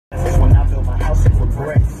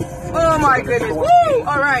my goodness. Woo!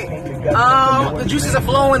 All right. The juices are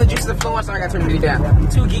flowing. Sorry, I got to turn the video down.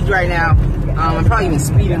 Too geeked right now. I'm probably even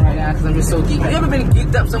speeding right now because I'm just so geeked. Have you ever been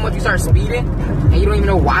geeked up so much you start speeding and you don't even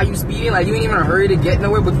know why you speeding? Like, you ain't even in a hurry to get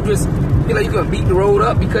nowhere, but you just feel like you're going to beat the road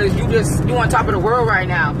up because you on top of the world right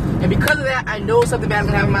now. And because of that, I know something bad's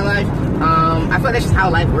going to happen in my life. I feel like that's just how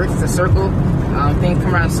life works. It's a circle. Things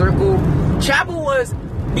come around in a circle. Chapel was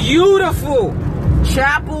beautiful.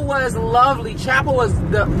 Chapel was lovely. Chapel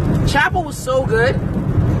was so good.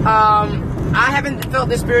 I haven't felt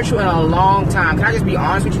this spiritual in a long time. Can I just be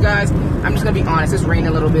honest with you guys? I'm just gonna be honest. It's raining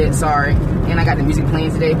a little bit, sorry, and I got the music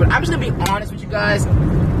playing today. But I'm just gonna be honest with you guys.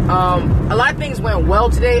 A lot of things went well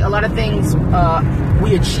today. A lot of things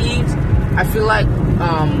we achieved. I feel like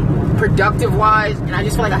productive-wise, and I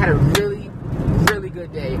just feel like I had a really, really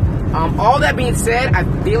good day. All that being said, I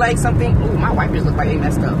feel like something. Ooh, my wipers look like they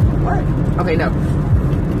messed up. What? Okay, no.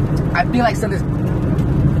 I feel like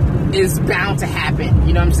something is bound to happen.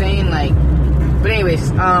 You know what I'm saying? Like, but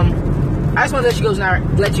anyways, I just want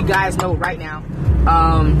to let you guys know right now.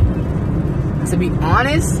 To be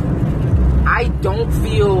honest, I don't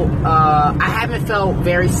feel. I haven't felt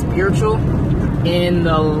very spiritual in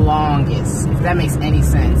the longest. If that makes any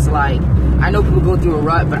sense. Like, I know people go through a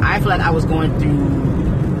rut, but I feel like I was going through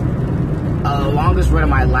the longest run of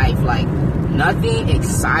my life. Like, nothing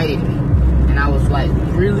excited me, and I was like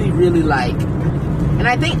really, really like. And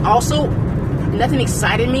I think also nothing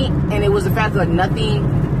excited me, and it was the fact that nothing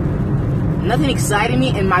excited me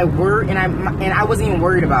in my word, and I wasn't even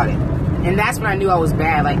worried about it. And that's when I knew I was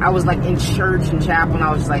bad. Like, I was like in church and chapel, and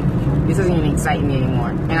I was just like, this doesn't even excite me anymore,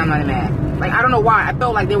 and I'm not mad. Like, I don't know why. I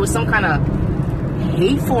felt like there was some kind of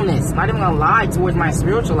hatefulness, not even gonna lie, towards my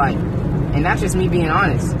spiritual life, and that's just me being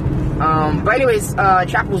honest. But anyways,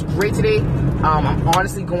 chapel was great today. I'm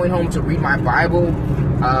honestly going home to read my Bible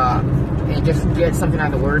and just get something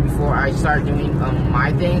out of the Word before I start doing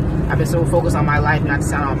my thing. I've been so focused on my life, not to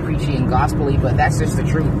sound all preachy and gospel-y, but that's just the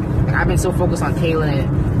truth. Like, I've been so focused on Kayla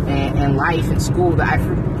and life and school that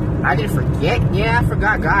I didn't forget. Yeah, I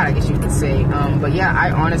forgot God, I guess you could say. But yeah,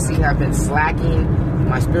 I honestly have been slacking.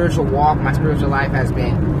 My spiritual walk, my spiritual life has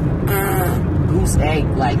been goose egg,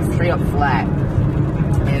 like straight up flat.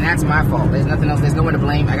 And that's my fault. There's nothing else. There's no one to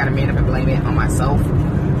blame. I gotta man up and blame it on myself.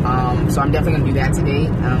 So I'm definitely gonna do that today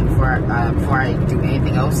before I do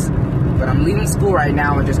anything else. But I'm leaving school right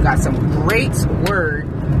now and just got some great word.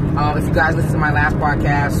 If you guys listened to my last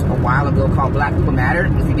podcast a while ago called Black People Matter,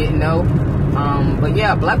 if you didn't know. But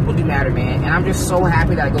yeah, Black people do matter, man. And I'm just so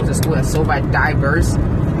happy that I go to school that's so diverse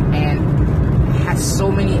and has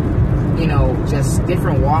so many, you know, just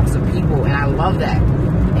different walks of people, and I love that.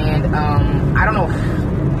 And I don't know.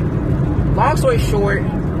 Long story short,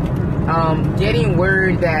 getting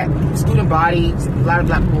word that student body, a lot of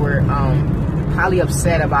Black people were highly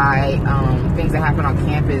upset about things that happened on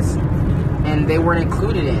campus, and they weren't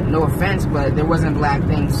included in. No offense, but there wasn't Black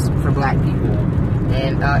things for Black people,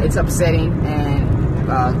 and it's upsetting. And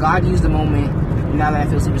God used the moment. Now that I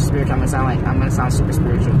feel super spiritual, I'm gonna sound super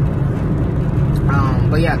spiritual.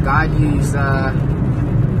 But yeah, God used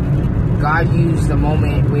the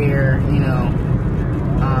moment where, you know,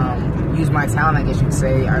 used my talent, I guess you could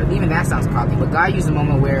say, or even that sounds cocky, but God used the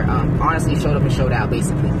moment where honestly showed up and showed out,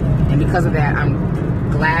 basically. And because of that,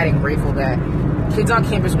 I'm glad and grateful that kids on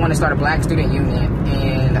campus want to start a Black student union,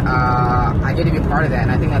 and I get to be a part of that,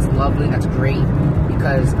 and I think that's lovely, and that's great,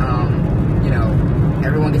 because you know,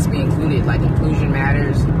 everyone gets to be included. Like, inclusion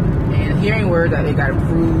matters. And hearing word that it got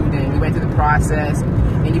approved and we went through the process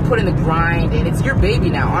and you put in the grind, and it's your baby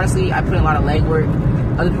now. Honestly, I put in a lot of legwork.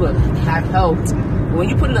 Other people have helped. But when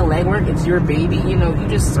you put in the legwork, it's your baby. You know, you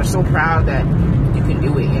just are so proud that you can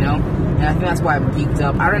do it, you know? And I think that's why I'm geeked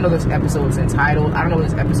up. I don't know this episode's entitled. I don't know where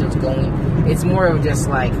this episode's going. It's more of just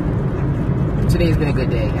like, today's been a good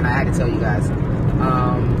day, and I had to tell you guys.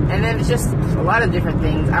 And then it's just a lot of different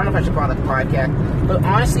things. I don't know if I should call it a podcast, but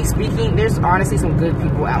honestly speaking, there's honestly some good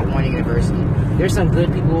people at Warren University. There's some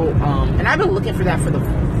good people, and I've been looking for that for the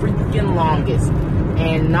freaking longest.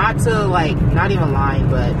 And not to, like, not even lying,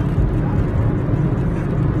 but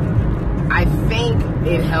I think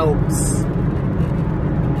it helps.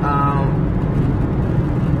 I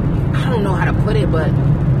don't know how to put it, but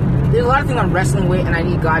there's a lot of things I'm wrestling with, and I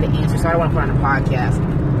need God to answer, so I don't want to put on a podcast.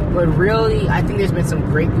 But really, I think there's been some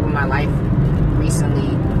great people in my life recently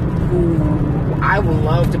who I would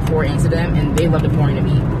love to pour into them, and they love to pour into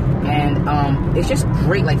me. And it's just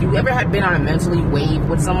great. Like, you ever been on a mentally wave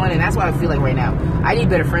with someone? And that's what I feel like right now. I need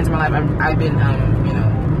better friends in my life. I've been, you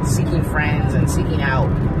know, seeking friends and seeking out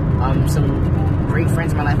some great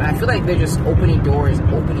friends in my life, and I feel like they're just opening doors. And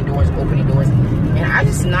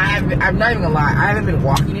I'm not even gonna lie, I haven't been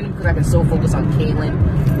walking in them because I've been so focused on Caitlin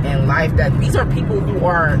and life that these are people who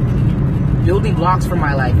are building blocks for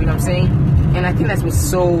my life, you know what I'm saying? And I think that's what's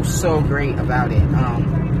so great about it.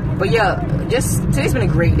 But yeah, today's been a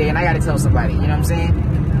great day, and I gotta tell somebody, you know what I'm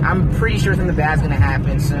saying? I'm pretty sure something bad's gonna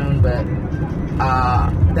happen soon, but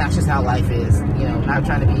that's just how life is, you know, not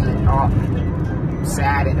trying to be all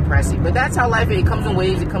sad and depressing, but that's how life is. It comes in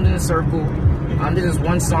waves, it comes in a circle. There's this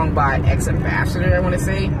one song by X Ambassador, I want to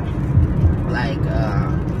say, like,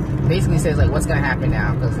 basically says, like, what's gonna happen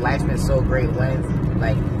now, because life's been so great. When,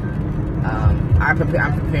 like, I'm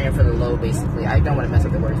preparing for the low, basically. I don't want to mess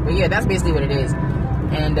up the words, but yeah, that's basically what it is.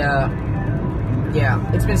 And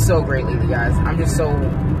yeah, it's been so great lately, guys. I'm just so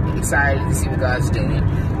excited to see what God's doing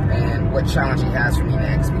and what challenge He has for me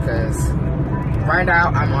next, because right now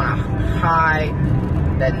I'm on a high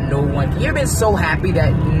that no one. You ever been so happy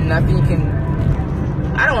that nothing can?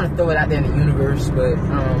 I don't want to throw it out there in the universe, but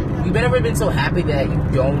you've ever been so happy that you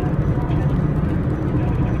don't,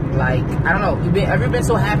 like, I don't know, ever been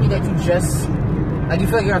so happy that you just, like, you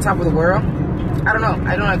feel like you're on top of the world? I don't know.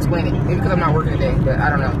 I don't know how to explain it. Maybe because I'm not working today, but I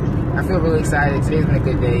don't know. I feel really excited. Today's been a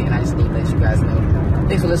good day, and I just need to let you guys know.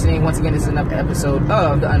 Thanks for listening. Once again, this is another episode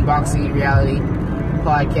of the Unboxing Reality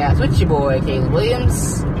Podcast with your boy, Caleb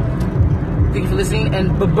Williams. Thank you for listening,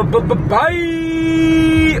 and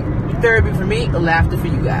bye! Therapy for me, laughter for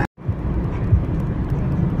you guys.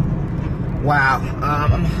 Wow,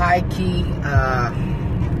 I'm high-key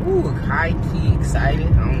excited. I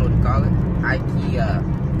don't know what to call it. High-key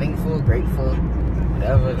thankful, grateful,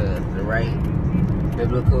 whatever the right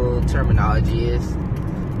biblical terminology is.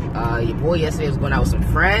 Your boy yesterday was going out with some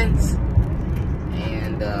friends,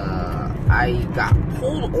 and I got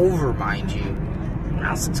pulled over, mind you,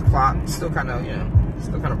 around 6 o'clock. Still kind of,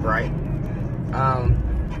 bright.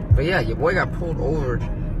 But yeah, your boy got pulled over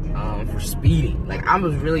for speeding. Like, I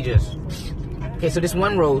was really just... Okay, so this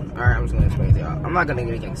one road... Alright, I'm just going to explain to y'all. I'm not going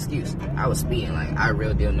to make an excuse. I was speeding. Like, I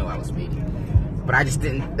really didn't know I was speeding. But I just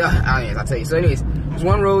didn't... I'll tell you. So anyways, there's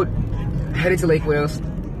one road headed to Lake Wales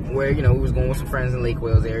where, you know, we was going with some friends in Lake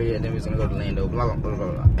Wales area, and then we was going to go to Lando, blah, blah, blah,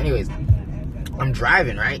 blah, blah. Anyways, I'm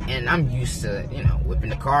driving, right? And I'm used to, you know, whipping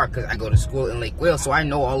the car because I go to school in Lake Wales, so I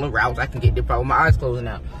know all the routes. I can get there probably with my eyes closed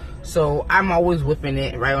now. So I'm always whipping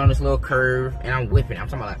it right on this little curve, and I'm whipping it. I'm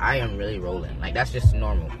talking about, like, I am really rolling. Like, that's just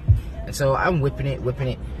normal. And so I'm whipping it,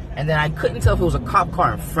 and then I couldn't tell if it was a cop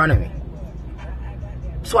car in front of me.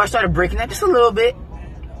 So I started braking that just a little bit.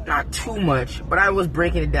 Not too much, but I was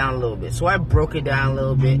breaking it down a little bit. So I broke it down a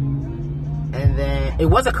little bit, and then it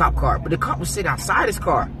was a cop car, but the cop was sitting outside his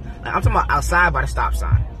car. Like, I'm talking about outside by the stop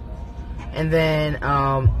sign. And then,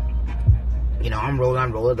 you know, I'm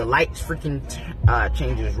rolling. The light freaking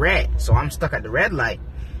changes red. So I'm stuck at the red light.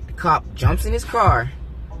 The cop jumps in his car.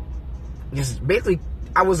 Just basically,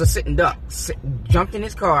 I was a sitting duck. Jumped in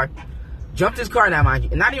his car. Jumped his car now, mind you.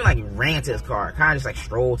 And not even like ran to his car. Kind of just like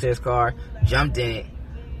strolled to his car. Jumped in it.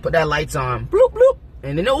 Put that lights on. Bloop, bloop.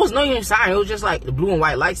 And then there was no even sign. It was just like the blue and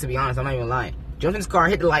white lights, to be honest. I'm not even lying. Jumped in his car,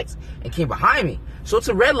 hit the lights, and came behind me. So it's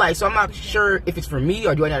a red light, so I'm not sure if it's for me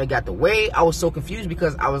or do I not have got the way. I was so confused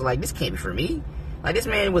because I was like, this can't be for me. Like, this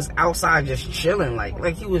man was outside just chilling,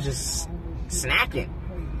 like he was just snacking.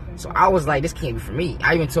 So I was like, this can't be for me.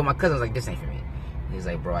 I even told my cousin, I was like, this ain't for me. He's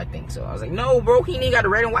like, bro, I think so. I was like, no, bro, he ain't got the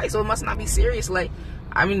red and white, so it must not be serious. Like,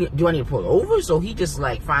 I mean, do I need to pull over? So he just,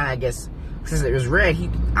 like, fine, I guess, since it was red,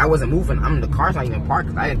 I wasn't moving. I'm in the car's not even parked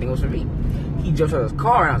because I didn't think it was for me. He jumped out of his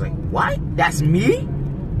car, and I was like, what? That's me?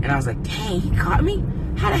 And I was like, dang, he caught me?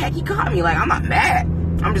 How the heck he caught me? Like, I'm not mad.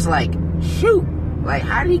 I'm just like, shoot. Like,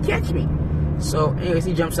 how did he catch me? So, anyways,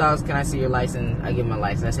 he jumps out. Can I see your license? I give him my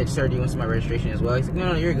license. I said, sir, do you want to see my registration as well? He said,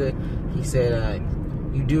 no, you're good. He said,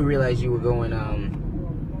 you do realize you were going,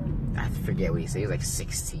 I forget what he said. He was like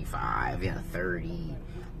 65, 30,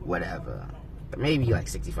 whatever. Maybe like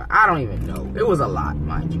 65. I don't even know. It was a lot,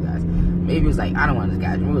 mind you guys. Maybe it was like, I don't want this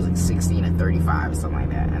guy. Maybe it was like 16 or 35 or something like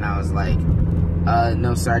that. And I was like,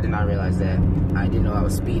 no, sir, I did not realize that. I didn't know I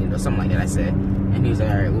was speeding or something like that, I said. And he was like,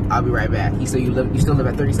 all right, well, I'll be right back. He said, you still live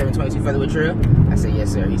at 3722 Featherwood Trail? I said,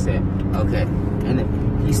 yes, sir. He said, okay.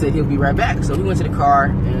 And he said he'll be right back. So he went to the car,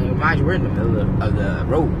 and mind you, we're in the middle of the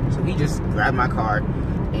road. So he just grabbed my car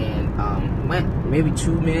and went maybe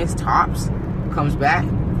 2 minutes tops, comes back.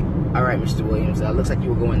 All right, Mr. Williams, looks like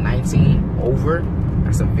you were going 19 over.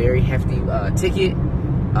 That's a very hefty ticket.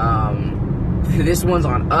 This one's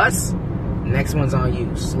on us. Next one's on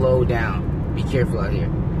you. Slow down. Be careful out here.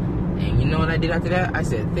 And you know what I did after that? I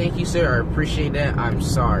said, thank you, sir. I appreciate that. I'm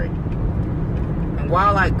sorry. And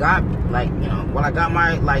while I got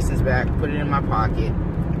my license back, put it in my pocket,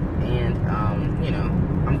 and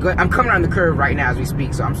I'm good. I'm coming around the curve right now as we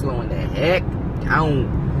speak, so I'm slowing the heck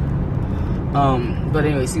down. But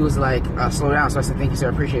anyways, he was like, slow down. So I said, thank you, sir,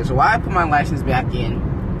 I appreciate it. So while I put my license back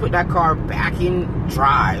in, put that car back in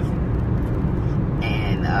drive,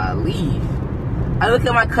 and leave, I look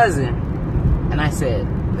at my cousin, and I said,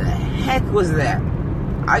 the heck was that?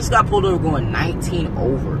 I just got pulled over going 19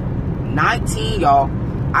 over. 19, y'all.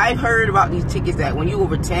 I've heard about these tickets that when you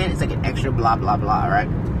over 10, it's like an extra blah, blah, blah, right?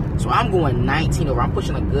 So I'm going 19 over. I'm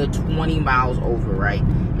pushing a good 20 miles over, right?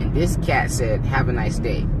 And this cat said, have a nice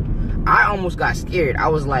day. I almost got scared. I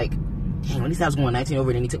was like, dang, at least I was going 19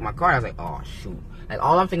 over, then he took my car. I was like, oh, shoot. Like,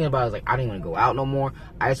 all I'm thinking about is, like, I don't want to go out no more.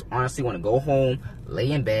 I just honestly want to go home,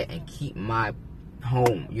 lay in bed, and keep my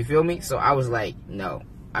home. You feel me? So I was like, no.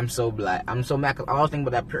 I'm so mad. I was thinking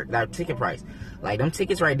about that ticket price. Like, them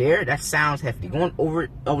tickets right there, that sounds hefty. Going over,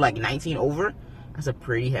 like 19 over, that's a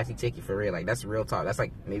pretty hefty ticket for real. Like, that's real talk. That's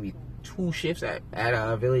like maybe 2 shifts at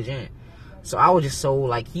Village Inn. So I was just so,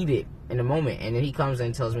 like, heated in the moment. And then he comes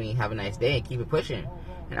and tells me, have a nice day and keep it pushing.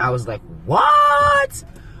 And I was like, what?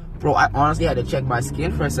 Bro, I honestly had to check my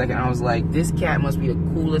skin for a second. I was like, this cat must be the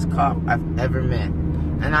coolest cop I've ever met.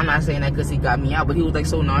 And I'm not saying that because he got me out, but he was like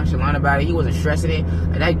so nonchalant about it. He wasn't stressing it.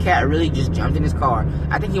 And that cat really just jumped in his car.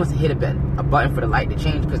 I think he must have hit a button for the light to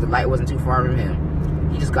change because the light wasn't too far from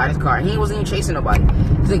him. He just got his car. And he wasn't even chasing nobody.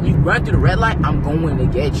 He's like, you run through the red light, I'm going to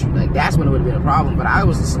get you. Like, that's when it would have been a problem. But I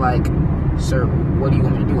was just like, sir, what do you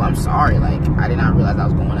want me to do? I'm sorry. Like, I did not realize I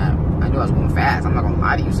was going out. I knew I was going fast. I'm not going to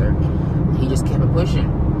lie to you, sir. He just kept it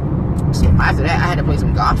pushing. So after that, I had to play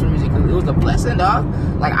some gospel music. It was a blessing, dog.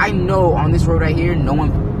 Like, I know on this road right here, no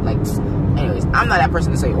one, like, anyways, I'm not that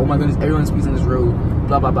person to say, oh my goodness, everyone speaks on this road,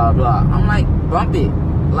 blah, blah, blah, blah. I'm like, bump it.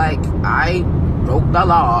 Like, I broke the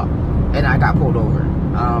law, and I got pulled over.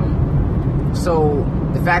 So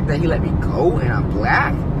the fact that he let me go, and I'm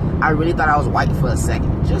black, I really thought I was white for a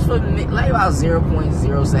second. Just for, like, about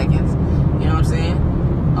 0.0 seconds. You know what I'm saying?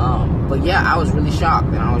 But yeah, I was really shocked,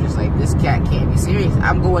 and I was just like, this cat can't be serious.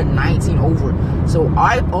 I'm going 19 over. So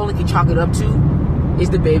I only can chalk it up to is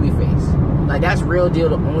the baby face. Like, that's real deal,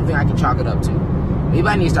 the only thing I can chalk it up to. Maybe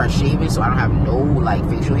I need to start shaving so I don't have no, like,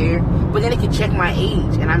 facial hair. But then it can check my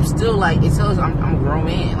age, and I'm still, like, it tells I'm a grown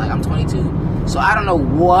man. Like, I'm 22. So I don't know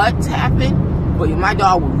what happened, but my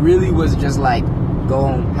dog really was just like, go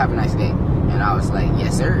home, have a nice day. And I was like,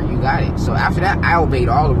 yes, sir, you got it. So after that, I obeyed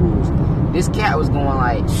all the rules. This cat was going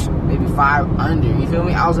like maybe 5 under, you feel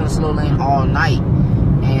me? I was in a slow lane all night.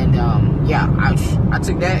 And yeah, I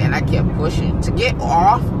took that and I kept pushing. To get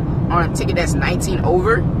off on a ticket that's 19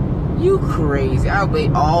 over, you crazy. I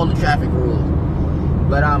obeyed all the traffic rules.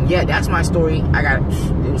 But yeah, that's my story.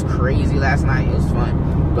 It was crazy last night. It was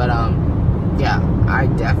fun. But yeah, I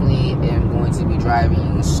definitely am going to be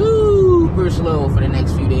driving super slow for the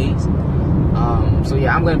next few days. So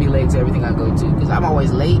yeah, I'm gonna be late to everything I go to because I'm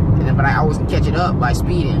always late, but I always catch it up by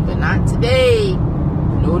speeding. But not today.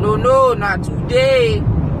 No, not today.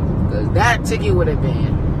 Because that ticket would have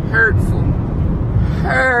been hurtful.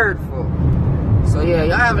 So yeah,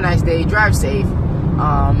 y'all have a nice day. Drive safe.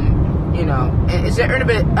 You know, and is there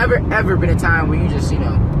ever been a time where you just, you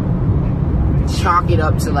know, chalk it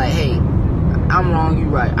up to like, hey, I'm wrong, you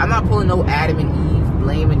right. I'm not pulling no Adam and Eve,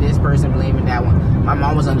 blaming this person, blaming that one. My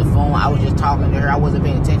mom was on the phone. I was just talking to her. I wasn't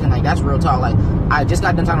paying attention. Like, that's real talk. Like, I just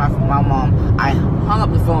got done talking to my mom. I hung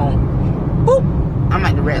up the phone. Boop. I'm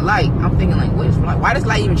at the red light. I'm thinking, like, why does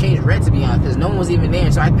light even change red, to be honest? Because no one was even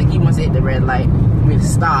there. So I think he must have hit the red light for me to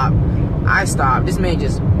stop. I stopped. This man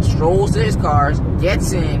just strolls to his car,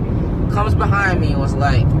 gets in, comes behind me, and was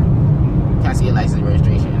like, can I see your license and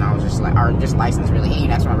registration? And I was just like, or just license really? Hey,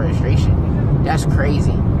 that's my registration. That's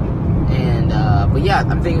crazy. And but yeah,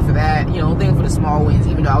 I'm thankful for that. You know, thankful for the small wins,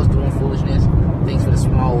 even though I was doing foolishness. Thanks for the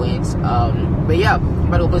small wins. But yeah, I'm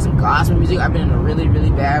about to go play some gospel music. I've been in a really, really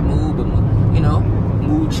bad mood, but you know,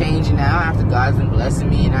 mood changing now after God's been blessing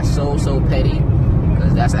me, and that's so petty.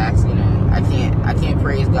 Because that's actually, you know, I can't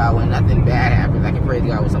praise God when nothing bad happens. I can praise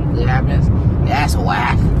God when something good happens. That's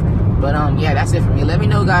whack. But yeah, that's it for me. Let me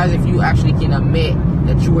know, guys, if you actually can admit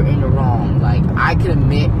that you were in the wrong. Like, I can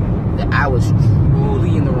admit that I was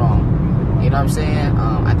truly in the wrong. You know what I'm saying?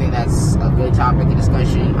 I think that's a good topic of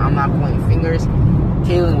discussion. I'm not pointing fingers.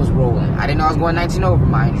 Kaylin was rolling. I didn't know I was going 19 over,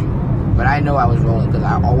 mind you. But I know I was rolling because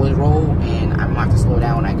I always roll, and I'm going to have to slow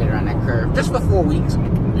down when I get around that curve. Just for 4 weeks.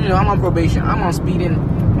 You know, I'm on probation. I'm on speeding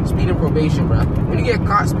probation, bro. When you get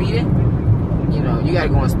caught speeding, you know, you got to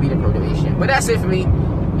go on speeding probation. But that's it for me.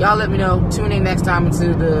 Y'all let me know. Tune in next time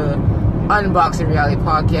into the Unboxing Reality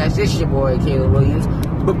Podcast. This is your boy, Caleb Williams.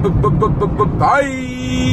 Bye.